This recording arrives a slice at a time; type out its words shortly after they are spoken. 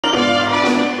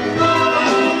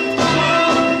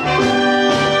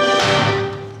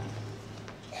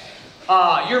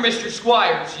Ah, you're Mr.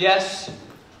 Squires, yes?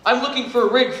 I'm looking for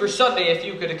a rig for Sunday if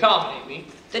you could accommodate me.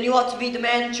 Then you ought to be the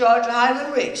man in charge of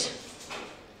Highland Rigs,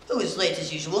 who is late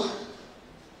as usual.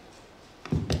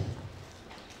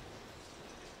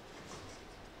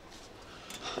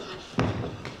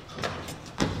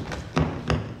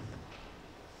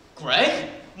 Greg?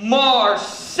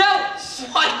 Marcellus!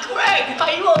 Why, Greg,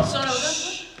 how you old son of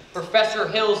a... Professor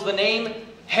Hill's the name,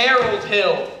 Harold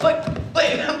Hill. But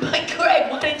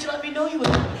Greg, why didn't you let me know you were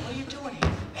there? What are you doing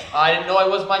here? I didn't know I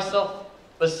was myself.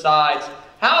 Besides,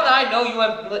 how did I know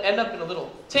you would end up in a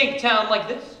little tank town like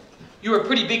this? You were a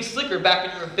pretty big slicker back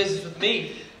when you were in business with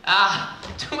me.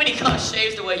 Too many close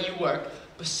shaves the way you work.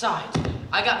 Besides,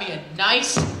 I got me a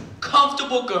nice,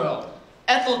 comfortable girl,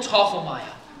 Ethel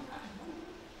Toffelmeyer.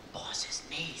 Boss's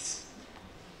niece.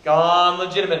 Gone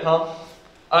legitimate, huh?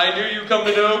 I knew you come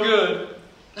to no good.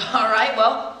 All right,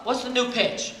 well, what's the new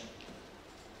pitch?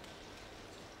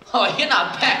 Oh, you're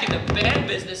not back in the band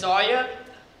business, are you?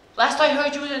 Last I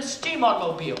heard you were in steam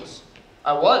automobiles.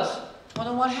 I was. Well,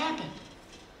 then what happened?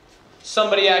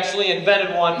 Somebody actually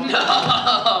invented one.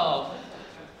 No!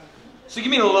 So give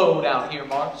me the lowdown here,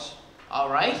 Marks. All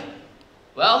right.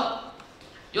 Well,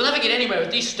 you'll never get anywhere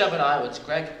with these stubborn eyelids,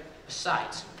 Greg.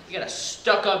 Besides, you got a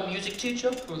stuck-up music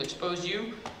teacher who will expose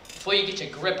you before you get your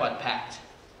grip unpacked.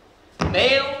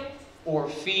 Male or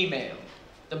female?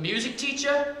 The music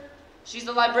teacher? She's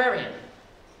the librarian.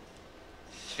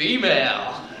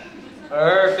 Female.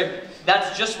 Perfect.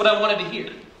 That's just what I wanted to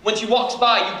hear. When she walks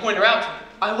by, you point her out to me.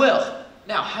 I will.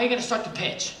 Now, how are you going to start the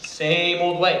pitch? Same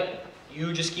old way.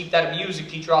 You just keep that music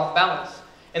teacher off balance.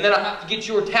 And then I'll have to get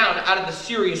your town out of the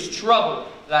serious trouble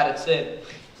that it's in.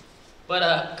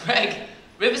 But, Greg,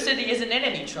 River City isn't in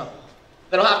any trouble.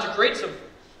 Then I'll have to create some.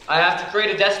 I have to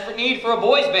create a desperate need for a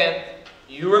boys band.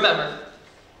 You remember.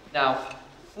 Now,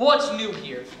 what's new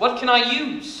here? What can I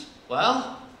use?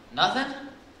 Well, nothing.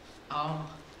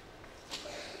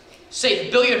 Say,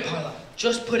 the billiard parlor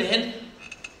just put in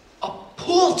a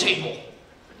pool table.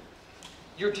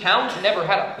 Your town's never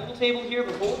had a pool table here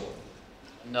before?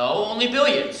 No, only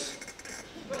billiards.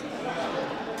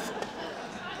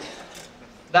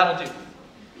 That'll do.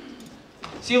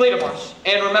 See you later, Marsh.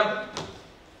 And remember,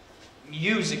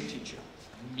 music teacher.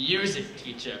 Music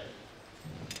teacher.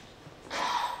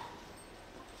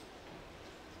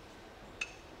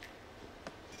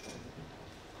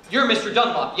 You're Mr.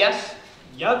 Dunlop, yes?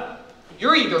 Yep.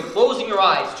 You're either closing your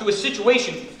eyes to a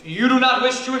situation you do not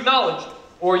wish to acknowledge,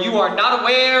 or you are not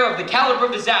aware of the caliber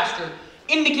of disaster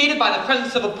indicated by the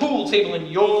presence of a pool table in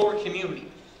your community.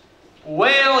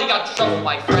 Well, you got trouble,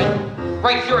 my friend.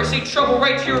 Right here, I say trouble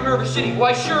right here in River City.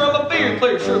 Why, sure, I'm a billiard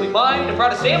player, surely mine, and proud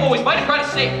to say I'm always mine and proud to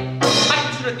say it. I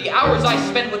consider the hours I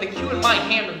spend with a cue in my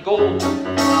hand are gold.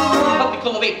 Help me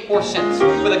cultivate poor sense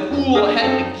with a cool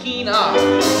head and a keen eye.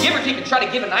 You ever take and try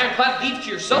to give an ironclad leaf to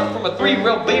yourself from a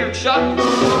three-rail billiard shot?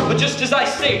 But just as I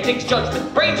say, it takes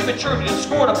judgment, brains and maturity to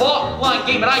score a ball-line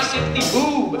game, and I say to the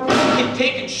boob, can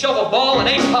take and shove a ball and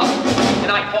ain't pop.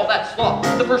 And I call that sloth.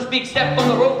 The first big step on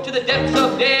the road to the depths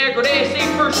of degradé.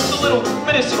 Say first is a little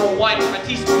medicinal wine from a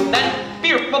teaspoon, then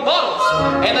beer from a bottle.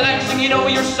 And the next thing you know,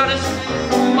 your son is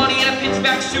money in a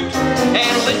pinchback suit.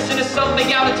 And listen to some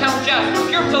big out-of-town jazz.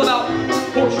 Hear him tell about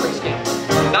horse race games.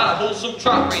 Not a wholesome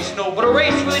trot race, no, but a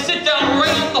race where they sit down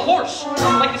right on the horse.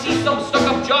 Like to see some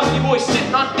stuck-up jockey boy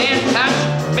sitting on Dan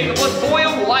Patch. Make the blood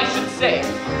boil, well, I should say.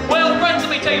 Well, friends,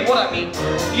 let me tell you what I mean.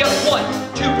 You got 1,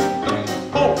 2,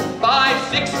 3, 4,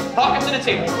 5, 6 pockets in a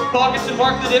table. Pockets that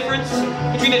mark the difference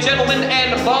between a gentleman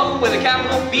and a bum with a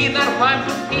capital B, and that rhymes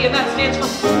with P, and that stands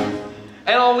for food.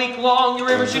 And all week long, your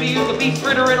River City youth will be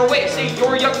frittering away. Say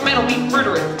your young men will be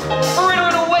frittering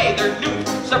away. They're noon,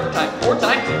 supper time, 4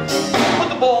 times 2. Put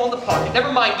the ball in the pocket.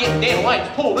 Never mind getting dandelions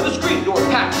pulled and the screen door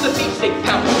packed to the beefsteak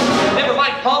pouch. Never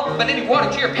mind pump and any water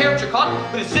to your parents are caught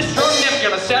with his sister and nephew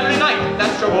on a Saturday night.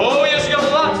 That's trouble. Oh yes, you got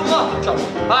lots and lots of trouble.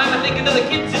 I'm thinking of the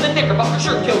kids in the knickerbocker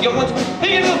shirt kill young ones.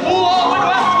 Hey, into the pool all window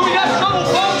after school. You got trouble,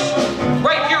 folks.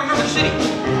 Right here in River City.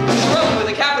 Trouble with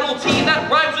a capital T and that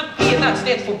rhymes with P and that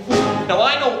stands for food. Now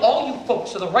I know all you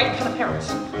folks are the right kind of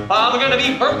parents. I'm gonna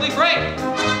be perfectly frank.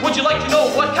 Would you like to know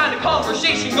what kind of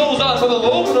conversation goes on while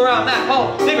loafing around that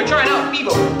hall? They've been trying out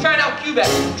Bebo, trying out Cubet,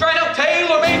 trying out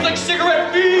tailor-mades like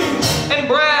cigarette fiends, and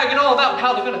bragging all about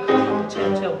how they're gonna cook up a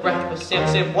telltale breakfast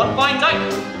Sam one fine night.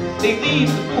 They leave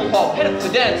the pool hall, head up to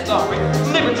the dance floor,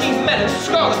 libertine men and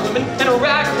scarlet women, and a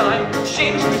ragtime,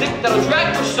 shameless music that'll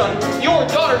drag your son, your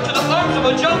daughter, to the arms of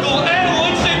a jungle animal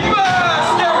and say,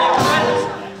 "Bah, stereo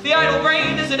friends." The idle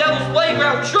brain is the devil's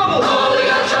playground. Trouble! Oh, we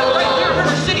got trouble! Right here in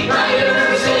River City! Right here in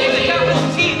River City! The capital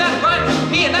T, and that rhymes with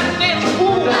P, and that stands for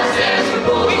pool! That stands for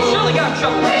pool! We surely got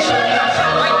trouble! We surely got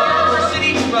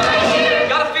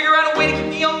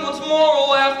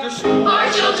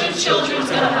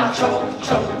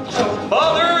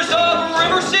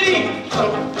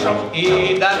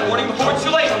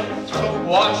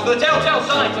Watch for the telltale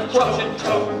signs of corruption.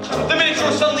 The minute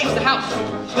your son leaves the house,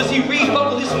 does he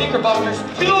rebuckle his knickerbockers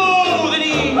below the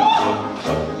knee?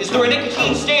 Is there a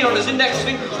nicotine stain on his index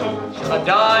finger? A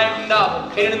dime novel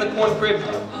hidden in the corn crib?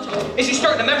 Is he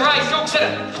starting to memorize jokes at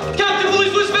a Captain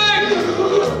Louis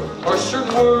Bank? Or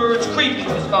certain words creeping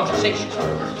in his conversation?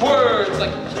 Words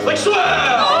like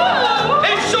swell!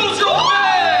 And soldier old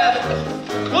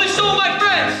man! Well, it's so my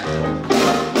friends!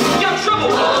 We got trouble!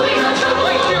 Oh, we got trouble!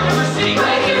 Right here in River City!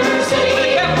 Right here in River City! With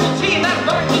a capital T and that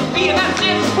vertical B and that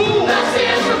stands for pool! That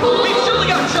stands for pool! We've surely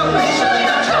got trouble! We surely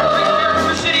got trouble! Right here in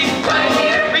River City! Right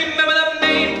here! Remember the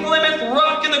main Plymouth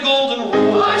Rock and the Golden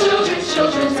Rule! Our children's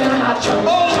gonna have trouble!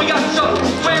 Oh, we got trouble!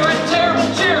 We're in terrible,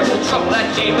 terrible trouble! That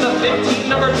game with a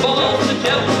 15-numbered ball was the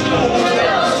devil's tool!